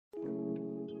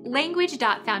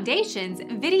Language.Foundation's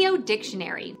Video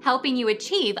Dictionary, helping you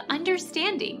achieve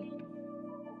understanding.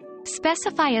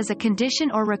 Specify as a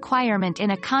condition or requirement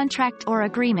in a contract or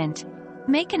agreement.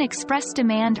 Make an express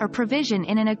demand or provision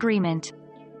in an agreement.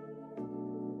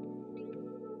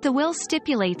 The will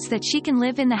stipulates that she can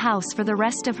live in the house for the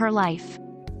rest of her life.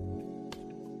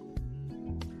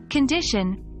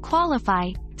 Condition,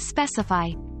 qualify,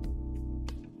 specify.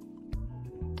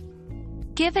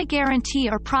 Give a guarantee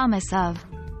or promise of.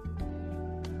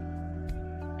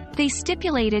 They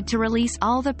stipulated to release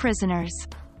all the prisoners.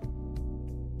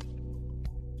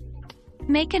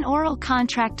 Make an oral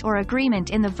contract or agreement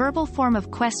in the verbal form of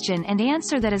question and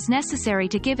answer that is necessary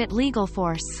to give it legal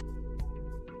force.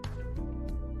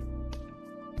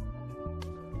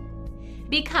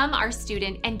 Become our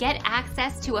student and get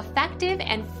access to effective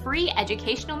and free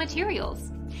educational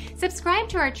materials. Subscribe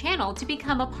to our channel to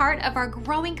become a part of our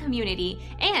growing community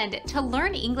and to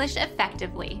learn English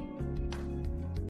effectively.